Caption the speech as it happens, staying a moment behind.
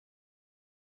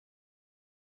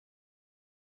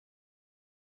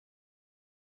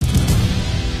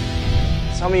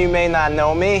Some of you may not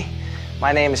know me.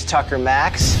 My name is Tucker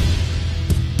Max.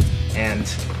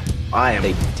 And I am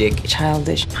a dick.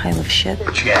 Childish pile of shit.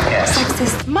 Jackass.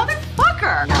 Sexist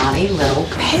motherfucker. Naughty little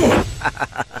pig.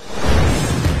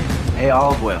 Hey,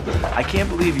 Olive Oil, I can't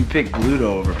believe you picked Bluto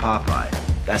over Popeye.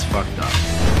 That's fucked up.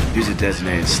 He was a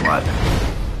designated slut.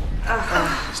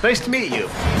 It's nice to meet you.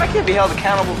 I can't be held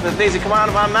accountable for the things that come out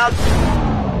of my mouth.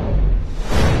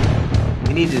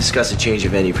 We need to discuss a change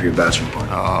of venue for your bachelor party.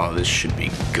 Oh, this should be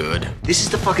good. This is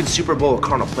the fucking Super Bowl of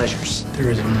carnal pleasures. There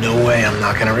is no way I'm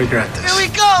not gonna regret this. Here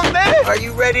we go, man! Are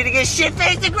you ready to get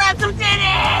shit-faced and grab some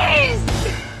titties?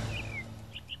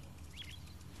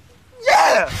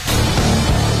 Yeah!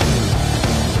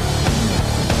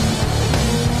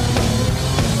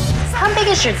 How big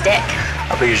is your dick?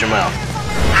 How big is your mouth?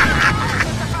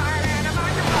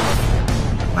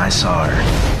 I saw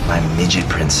her, my midget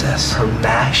princess. Her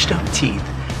mashed up teeth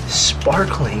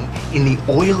sparkling in the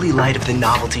oily light of the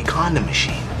novelty condom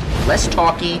machine. Less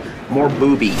talky, more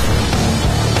booby.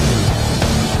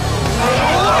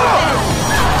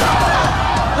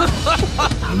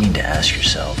 You need to ask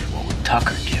yourself, what would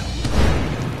Tucker do?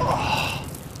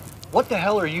 What the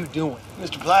hell are you doing?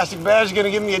 Mr. Plastic Badge, you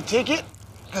gonna give me a ticket?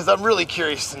 Because I'm really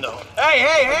curious to know.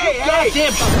 Hey!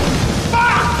 Goddamn!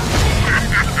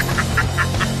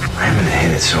 I'm gonna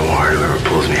hit it so hard, whoever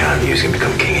pulls me out of you is gonna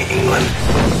become king of England.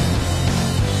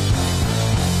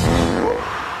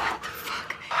 What the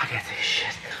fuck? I got this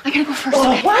shit. I gotta go first.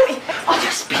 Oh, okay? What? I'll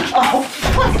just speak. Oh,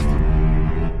 fuck.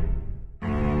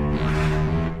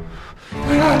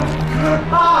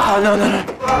 Oh, no.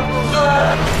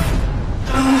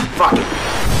 Fuck it.